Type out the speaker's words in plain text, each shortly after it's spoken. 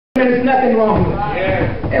There's nothing wrong with it.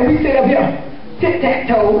 Yeah. And we sit up here,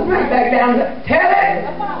 tic-tac-toe, right back down, tell it,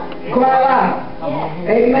 cry loud.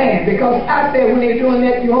 Yeah. Amen. Because I said when they're doing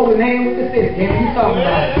that, you holding hand with the sister, and you talking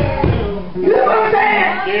about it. You know what I'm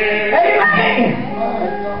saying? Yeah. Amen.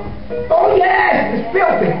 Oh yes, it's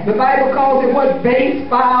filthy. The Bible calls it what? Base,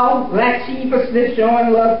 foul, lasciviousness,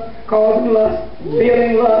 showing lust, causing lust,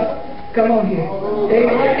 feeling lust. Come on here.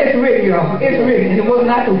 Amen. It's written, y'all. It's written. And it was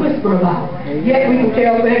not to whisper about. Yet we can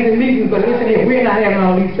tell things in meetings, but listen here, we're not having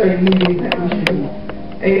all these certain meetings that we should do.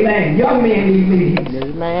 Amen. Young men need meetings.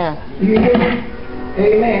 Amen. You hear me?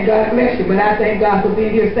 Amen. God bless you. But I thank God for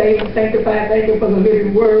being here saved, sanctified. Thank you for the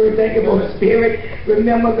living word. Thank you for the spirit.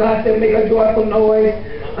 Remember, God said, make a joyful noise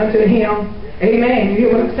unto him. Amen. You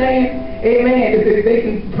hear what I'm saying? Amen. If they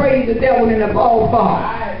can praise the devil in the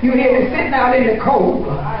ballpark. You hear me sitting out in the cold.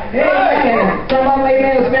 Amen. Some of them,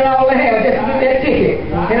 amen, spend all they have just to get that ticket.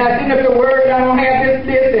 And I send up the word, I don't have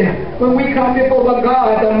this. And when we come before the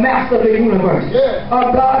God, the master of the universe,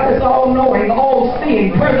 a God that's all-knowing,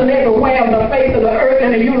 all-seeing, present everywhere on the face of the earth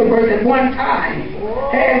and the universe at one time.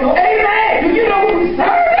 And amen. Do you know who we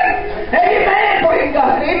serve? Amen. Praise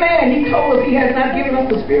God. Amen. He told us he has not given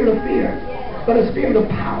us the spirit of fear, but a spirit of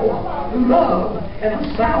power, love, and a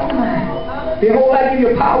sound mind. Behold, I give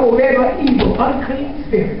you power over every evil, unclean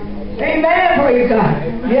spirit. Amen, praise God.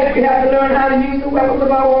 Yes, we have to learn how to use the weapons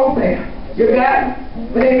of our warfare. You got it?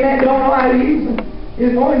 But amen, don't know how to use them.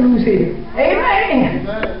 It's going to lose here. Amen.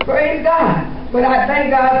 Praise God. But I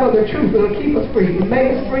thank God for the truth. It'll keep us free. It'll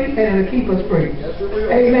make us free, and it'll keep us free.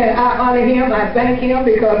 Amen. I honor him. I thank him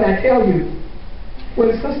because I tell you,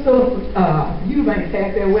 when Sister Eubanks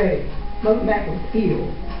had their wedding, Mother Mack was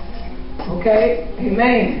healed. Okay?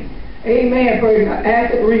 Amen. Amen. Praise God.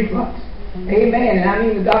 Acid reflux. Amen. And I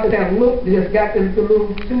mean, the doctors have looked, they just got the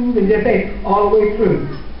little tube and just say all the way through.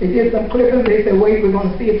 They did some clippings. They said, wait, we're going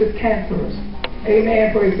to see if it's cancerous.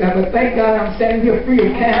 Amen. Praise God. But thank God I'm standing here free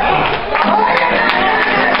of cancer.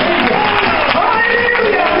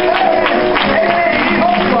 Hallelujah. Amen.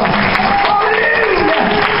 Jehovah. Hallelujah.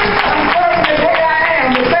 I'm serving the way I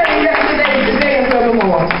am. The same yesterday, today, and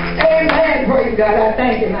forevermore. Amen. Praise God. I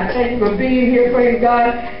thank him. I thank you for being here. Praise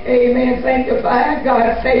God. Amen. Sanctified.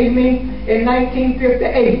 God saved me in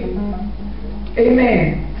 1958.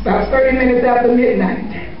 Amen. About 30 minutes after midnight,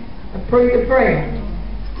 I prayed the prayer.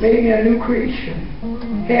 Made me a new creation.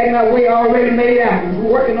 Had my way already made out. Was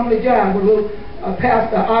working on the job with little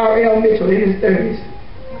Pastor R.L. Mitchell in his 30s.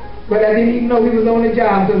 But I didn't even know he was on the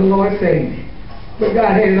job until the Lord saved me. But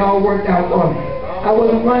God had it all worked out for me. I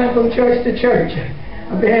wasn't running from church to church.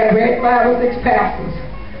 I had 5 or 6 pastors.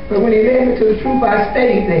 But when he led me to the truth, I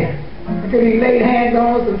stayed there until he laid hands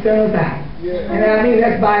on us and sent us out. And I mean,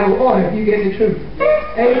 that's Bible order if you get the truth.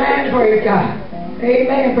 Amen. Praise God.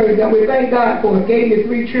 Amen. Praise God. We thank God for it. Gave me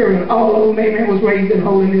 3 children. All of them, amen, was raised in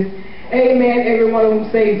holiness. Amen. Every one of them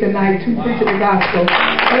saved tonight. 2 preaching the gospel.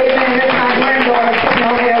 Amen. That's my granddaughter. Putting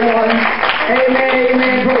on that one. Amen.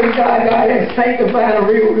 Amen. Praise God. God has sanctified a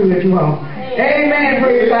real good, you all. Amen.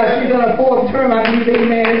 Praise God. She's on her 4th term, I believe,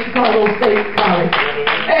 amen, in Chicago State College.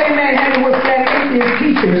 Amen. Having with that atheist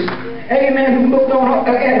teachers. Amen. Who looked on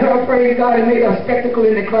her, at her, praise God, and made a spectacle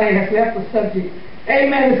in the class. That's the subject.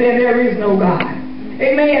 Amen. And said there is no God.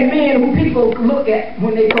 Amen. Men who people look at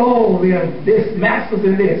when they go, oh, this masters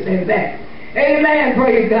and this and that. Amen.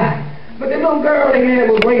 Praise God. But the little girl, amen,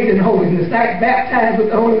 was raised in holiness, not baptized with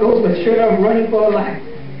the Holy Ghost, but sure enough running for her life.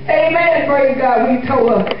 Amen. Praise God. We told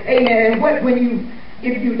her, amen, what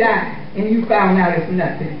if you die and you found out it's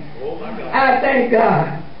nothing? I thank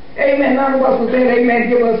God. Amen. None of us was saying, amen,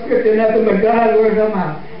 give us scripture, nothing but God's word in her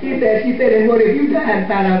mouth. She said, and what if you die and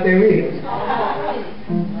find out there is?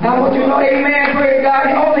 I want you to know, amen, praise God.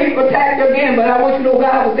 Only he attacked you again, but I want you to know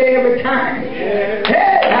God was there every time.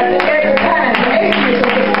 Hey, I said every time.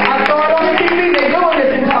 I saw it on the TV, they're doing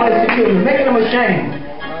this in college students, making them ashamed.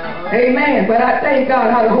 Amen. But I thank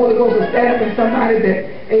God how the Holy Ghost will stand up in somebody that,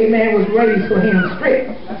 amen, was raised for him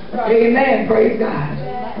straight. Amen, praise God.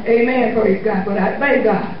 Amen, praise God. But I thank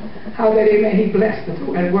God how that, amen, he blessed us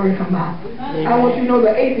and word come out. I want you to know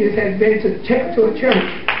the atheist has been to a church.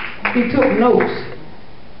 He took notes.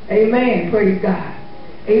 Amen. Praise God.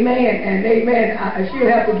 Amen. And amen. She'll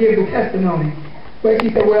have to give the testimony. But she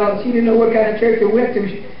said, well, she didn't know what kind of church they went to.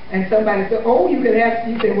 And somebody said, oh, you can ask.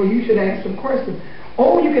 She said, well, you should ask some questions.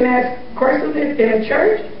 Oh, you can ask questions in a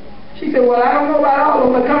church? She said, well, I don't know about all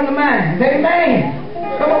of them, but come to mind. Amen.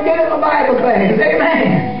 Come on, get in the Bible class.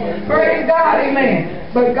 Amen. Praise God.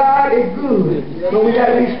 Amen. But God is good. But we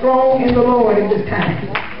got to be strong in the Lord at this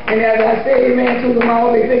time. And as I say, amen, to them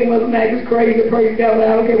all, they think Mother Mack is crazy, praise God,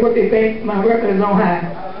 but I don't care what they think, my record is on high.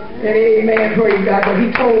 And amen, praise God. But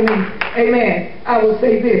he told me, amen, I will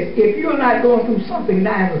say this. If you're not going through something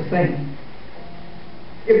now the same,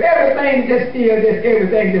 if everything just still, just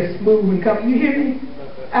everything just smooth and come, you hear me?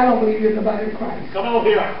 I don't believe in the body of Christ. Come on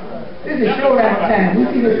here. This is showdown time. We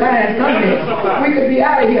see the signs coming. We could be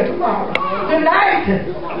out of here tomorrow. Tonight.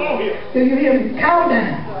 Come on here. Do you hear me?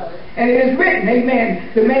 Countdown. And it is written,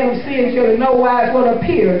 amen, the man of sin shall in no wise will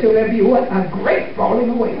appear till there be what? A great falling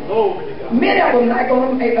away. Many of them not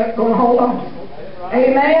going to hold on.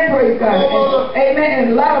 Amen, praise God. Amen.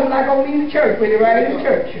 And a lot of them not going to be in the church, but they're right in the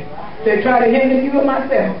church. They try to hinder you and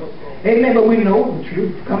myself. Amen, but we know the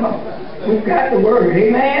truth. Come on. We've got the word.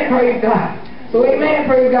 Amen, praise God. So, amen,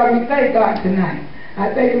 praise God. We thank God tonight.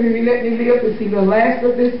 I thank you for letting me live to see the last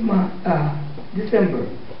of this month, December,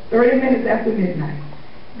 30 minutes after midnight.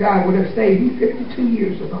 God would have saved me 52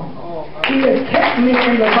 years ago. He has kept me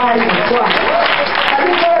in the body of Christ. I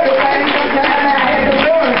just heard the thing sometimes I had to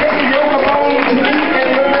learn. Take the yoke upon me and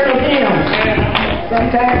learn of him.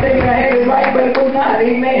 Sometimes thinking I had it right, but it was not.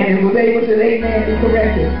 Amen. And was able to, amen, be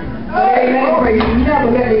corrected. But amen, praise you. Never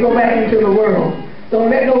let me go back into the world. Don't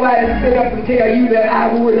let nobody sit up and tell you that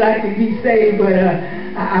I would like to be saved, but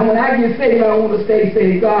when I get saved, I want to stay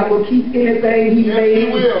saved. God will keep anything He made,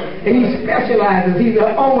 and He specializes. He's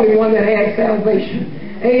the only one that has salvation.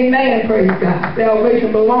 Amen, praise God.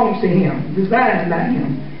 Salvation belongs to Him, designed by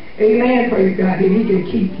Him. Amen, praise God, and He can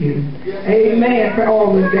keep you. Amen, for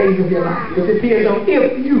all the days of your life. It depends on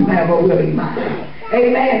if you have a willing mind.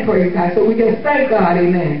 Amen, praise God. So we just thank God,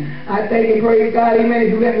 amen. I thank and praise God, amen,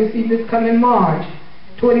 if you let me see this coming March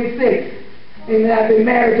 26th. Amen, I've been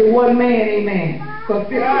married to one man, amen, for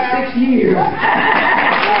 56 years. Amen.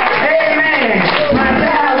 My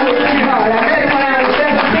childhood sweetheart. I met him when I was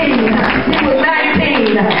 17. He was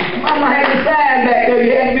 19. Mama had to sign back there.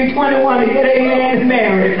 You had to be 21 to get amen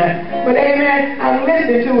married. But amen, I'm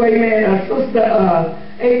listening to, amen, sister,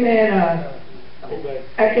 amen,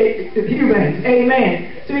 Humans,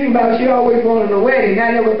 amen. Speaking about she always wanted a wedding.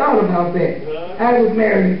 I never thought about that. I was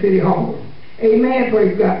married in City Hall. Amen,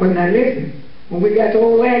 praise God. But now listen, when we got to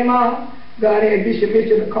Old Landmark, God had Bishop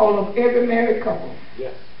to call up every married couple.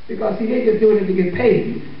 Yes. Because he didn't just do it to get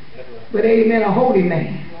paid. But amen, a holy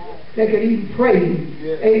man that could even pray,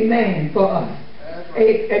 amen, for us.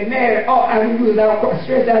 And married, we was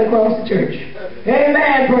stretched out across the church.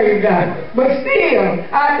 Amen, praise God. But still,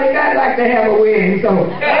 I think I'd like to have a wedding. So,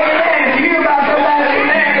 amen, if you hear about somebody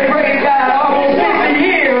married, praise God, almost 50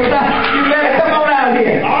 years, you better come on out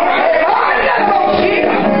here. I just don't care.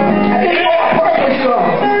 I think more purpose,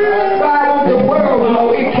 y'all. So I want the world to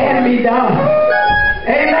know it can be done.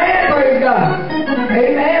 Amen, praise God.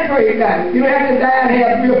 Amen, praise God. You don't have to die and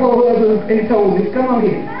have 3 or 4 husbands and soldiers. Come on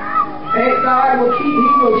here. And God will He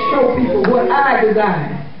will show people what I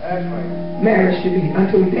desire marriage should be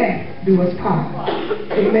until death do us part.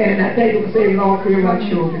 Amen. And I thank you for saving all 3 of our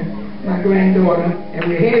children, my granddaughter,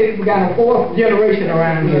 and we got a 4th generation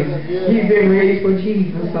around here. He's been raised for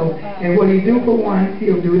Jesus, so and what He do for one,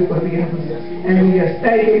 He'll do it for the others. And we just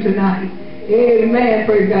thank Him tonight. Amen.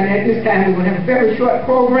 Praise God. At this time we're going to have a very short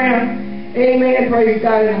program. Amen. Praise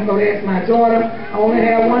God. And I'm going to ask my daughter. I only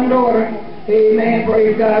have one daughter. Amen,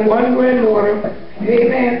 praise God, one granddaughter.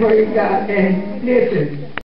 Amen, praise God. And listen,